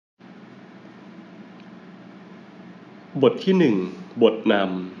บทที่1บทน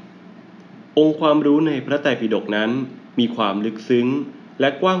ำองค์ความรู้ในพระไตรปิฎกนั้นมีความลึกซึ้งและ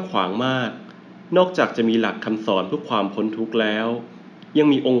กว้างขวางมากนอกจากจะมีหลักคำสอนเพื่อความพ้นทุกข์แล้วยัง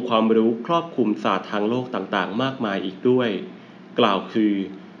มีองค์ความรู้ครอบคลุมศาสตร์ทางโลกต่างๆมากมายอีกด้วยกล่าวคือ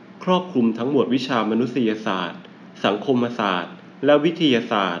ครอบคลุมทั้งหมวดวิชามนุษยศาสตร์สังคมศาสตร์และวิทยา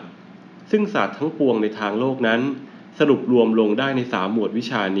ศาสตร์ซึ่งศาสตร์ทั้งปวงในทางโลกนั้นสรุปรวมลงได้ใน3หมวดวิ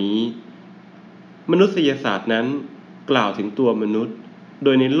ชานี้มนุษยศาสตร์นั้นกล่าวถึงตัวมนุษย์โด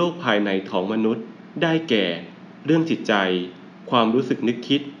ยในโลกภายในของมนุษย์ได้แก่เรื่องจิตใจความรู้สึกนึก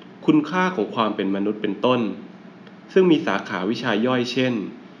คิดคุณค่าของความเป็นมนุษย์เป็นต้นซึ่งมีสาขาวิชาย่อยเช่น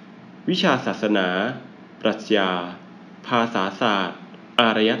วิชาศาสนาปรัชญาภาษาศาสตร์อา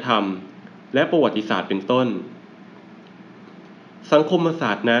รยธรรมและประวัติศาสตร์เป็นต้นสังคมศ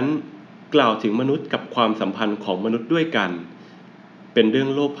าสตร์นั้นกล่าวถึงมนุษย์กับความสัมพันธ์ของมนุษย์ด้วยกันเป็นเรื่อง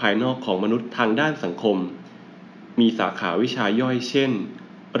โลกภายนอกของมนุษย์ทางด้านสังคมมีสาขาวิชาย่อยเช่น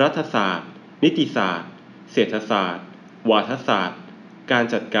รัฐศาสตร์นิติศาสตร์เศรษฐศาสตร์วาทศาสตร์การ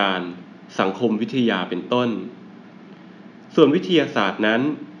จัดการสังคมวิทยาเป็นต้นส่วนวิทยาศาสตร์นั้น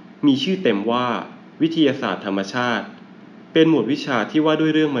มีชื่อเต็มว่าวิทยาศาสตร์ธรรมชาติเป็นหมวดวิชาที่ว่าด้ว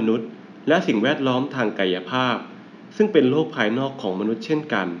ยเรื่องมนุษย์และสิ่งแวดล้อมทางกายภาพซึ่งเป็นโลกภายนอกของมนุษย์เช่น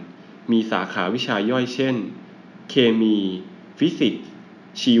กันมีสาขาวิชาย่อยเช่นเคมีฟิสิกส์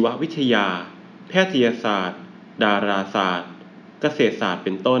ชีววิทยาแพทยศาสตร์ดาราศาสตร์เกษตรศาสตร์เ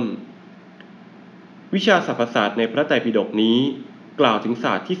ป็นต้นวิชาสรรพศาสตร์ในพระไตรปิฎกนี้กล่าวถึงศ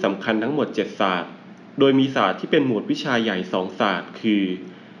าสตร์ที่สำคัญทั้งหมด7ศาสตร์โดยมีศาสตร์ที่เป็นหมวดวิชาใหญ่2ศาสตร์คือ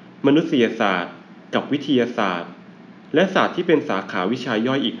มนุษยศาสตร์กับวิทยาศาสตร์และศาสตร์ที่เป็นสาขาวิชา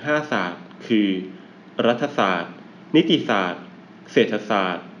ย่อยอีก5ศาสตร์คือรัฐศาสตร์นิติศาสตร์เศรษฐศา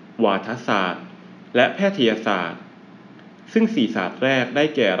สตร์วาทศาสตร์และแพทยศาสตร์ซึ่ง4ศาสตร์แรกได้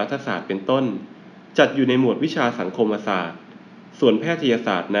แก่รัฐศาสตร์เป็นต้นจัดอยู่ในหมวดวิชาสังคมศาสตร์ส่วนแพทยศ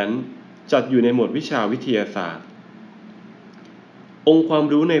าสตร์นั้นจัดอยู่ในหมวดวิชาวิทยาศาสตร์องค์ความ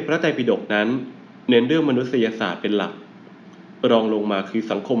รู้ในพระไตรปิฎกนั้นเน้นเรื่องมนุษยศาสตร์เป็นหลักรองลงมาคือ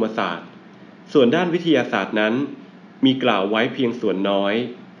สังคมศาสตร์ส่วนด้านวิทยาศาสตร์นั้นมีกล่าวไว้เพียงส่วนน้อย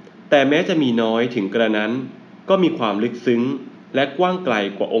แต่แม้จะมีน้อยถึงกระนั้นก็มีความลึกซึ้งและกว้างไกล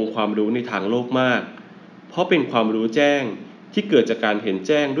กว่าองค์ความรู้ในทางโลกมากเพราะเป็นความรู้แจ้งที่เกิดจากการเห็นแ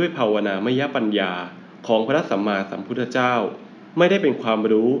จ้งด้วยภาวนามยปัญญาของพระสัมมาสัมพุทธเจ้าไม่ได้เป็นความ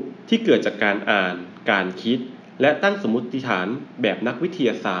รู้ที่เกิดจากการอ่านการคิดและตั้งสมมติฐานแบบนักวิทย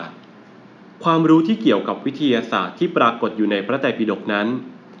าศาสตร์ความรู้ที่เกี่ยวกับวิทยาศาสตร์ที่ปรากฏอยู่ในพระไตรปิฎกนั้น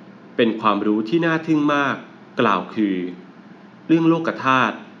เป็นความรู้ที่น่าทึ่งมากกล่าวคือเรื่องโลกธา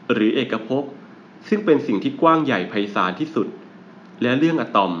ตุหรือเอกภพซึ่งเป็นสิ่งที่กว้างใหญ่ไพศาลที่สุดและเรื่องอะ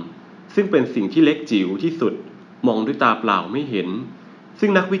ตอมซึ่งเป็นสิ่งที่เล็กจิ๋วที่สุดมองด้วยตาเปล่าไม่เห็นซึ่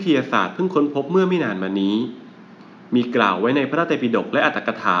งนักวิทยาศาสตร์เพิ่งค้นพบเมื่อไม่นานมานี้มีกล่าวไว้ในพระไตรปิฎกและอรรถก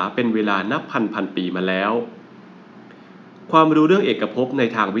ถาเป็นเวลานับพันปีมาแล้วความรู้เรื่องเอกภพใน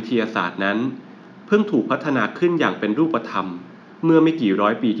ทางวิทยาศาสตร์นั้นเพิ่งถูกพัฒนาขึ้นอย่างเป็นรูปธรรมเมื่อไม่กี่ร้อ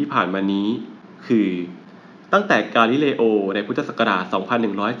ยปีที่ผ่านมานี้คือตั้งแต่กาลิเลโอในพุทธศักราช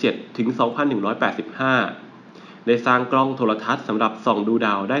 2107 ถึง 2185 ได้สร้างกล้องโทรทัศน์สำหรับส่องดูด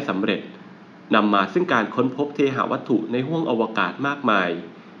าวได้สำเร็จนำมาซึ่งการค้นพบเทหวัตถุในห้วงอวกาศมากมาย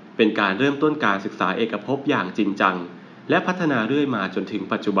เป็นการเริ่มต้นการศึกษาเอกภพอย่างจริงจังและพัฒนาเรื่อยมาจนถึง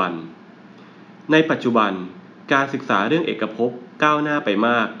ปัจจุบันในปัจจุบันการศึกษาเรื่องเอกภพก้าวหน้าไปม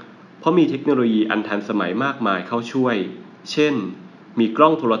ากเพราะมีเทคโนโลยีอันทันสมัยมากมายเข้าช่วยเช่นมีกล้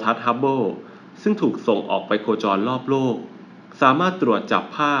องโทรทัศน์ฮับเบิลซึ่งถูกส่งออกไปโคจรรอบโลกสามารถตรวจจับ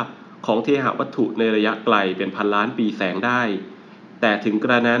ภาพของเทหวัตถุในระยะไกลเป็นพันล้านปีแสงได้แต่ถึงก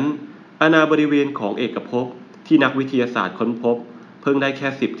ระนั้นอาณาบริเวณของเอกภพที่นักวิทยาศาสตร์ค้นพบเพิ่งได้แค่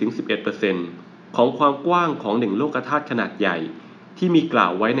 10-11% ของความกว้างของหนึ่งโลกธาตุขนาดใหญ่ที่มีกล่า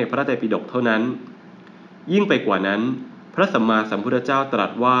วไว้ในพระไตรปิฎกเท่านั้นยิ่งไปกว่านั้นพระสัมมาสัมพุทธเจ้าตรั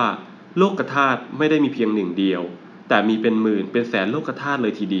สว่าโลกธาตุไม่ได้มีเพียงหนึ่งเดียวแต่มีเป็นหมื่นเป็นแสนโลกธาตุเล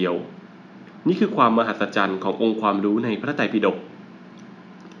ยทีเดียวนี่คือความมหัศจรรย์ขององค์ความรู้ในพระไตรปิฎก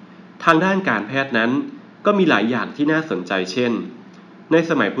ทางด้านการแพทย์นั้นก็มีหลายอย่างที่น่าสนใจเช่นใน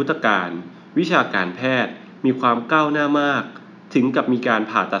สมัยพุทธกาลวิชาการแพทย์มีความก้าวหน้ามากถึงกับมีการ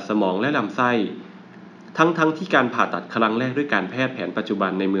ผ่าตัดสมองและลำไส้ทั้งที่การผ่าตัดครั้งแรกด้วยการแพทย์แผนปัจจุบั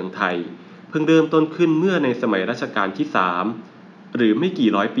นในเมืองไทยเพิ่งเริ่มต้นขึ้นเมื่อในสมัยรัชกาลที่3หรือไม่กี่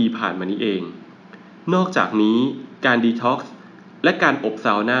ร้อยปีผ่านมานี้เองนอกจากนี้การดีท็อกซ์และการอบซ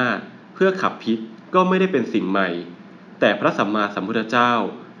าวน่าเพื่อขับพิษก็ไม่ได้เป็นสิ่งใหม่แต่พระสัมมาสัมพุทธเจ้า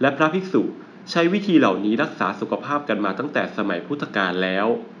และพระภิกษุใช้วิธีเหล่านี้รักษาสุขภาพกันมาตั้งแต่สมัยพุทธกาลแล้ว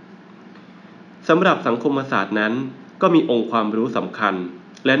สำหรับสังคมศาสตร์นั้นก็มีองค์ความรู้สำคัญ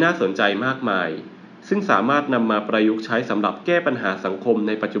และน่าสนใจมากมาย ซึ่งสามารถนำมาประยุกต์ใช้สำหรับแก้ปัญหาสังคมใ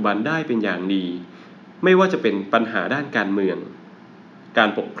นปัจจุบันได้เป็นอย่างดีไม่ว่าจะเป็นปัญหาด้านการเมืองการ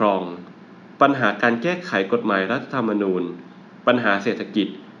ปกครองปัญหาการแก้ไขกฎหมายรัฐธรรมนูญปัญหาเศรษฐกิจ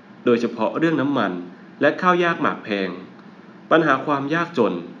โดยเฉพาะเรื่องน้ำมันและข้าวยากหมากแพงปัญหาความยากจ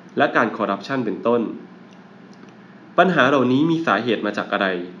นและการคอร์รัปชันเป็นต้นปัญหาเหล่านี้มีสาเหตุมาจากอะไร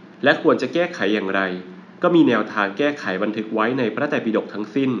และควรจะแก้ไขอย่างไรก็มีแนวทางแก้ไขบันทึกไว้ในพระไตรปิฎกทั้ง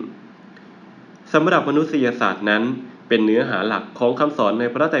สิ้นสำหรับมนุษยศาสตร์นั้นเป็นเนื้อหาหลักของคำสอนใน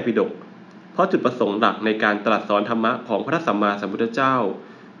พระไตรปิฎกเพราะจุดประสงค์หลักในการตรัสสอนธรรมะของพระสัมมาสัมพุทธเจ้า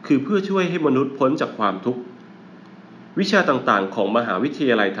คือเพื่อช่วยให้มนุษย์พ้นจากความทุกข์วิชาต่างๆของมหาวิทย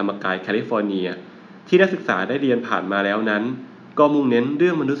าลัยธรรมกายแคลิฟอร์เนียที่นักศึกษาได้เรียนผ่านมาแล้วนั้นก็มุ่งเน้นเรื่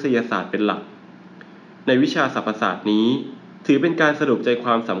องมนุษยศาสตร์เป็นหลักในวิชาสรรพศาสตร์นี้ถือเป็นการสรุปใจคว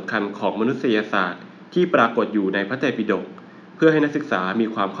ามสำคัญของมนุษยศาสตร์ที่ปรากฏอยู่ในพระไตรปิฎกเพื่อให้นักศึกษามี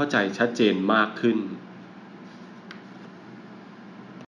ความเข้าใจชัดเจนมากขึ้น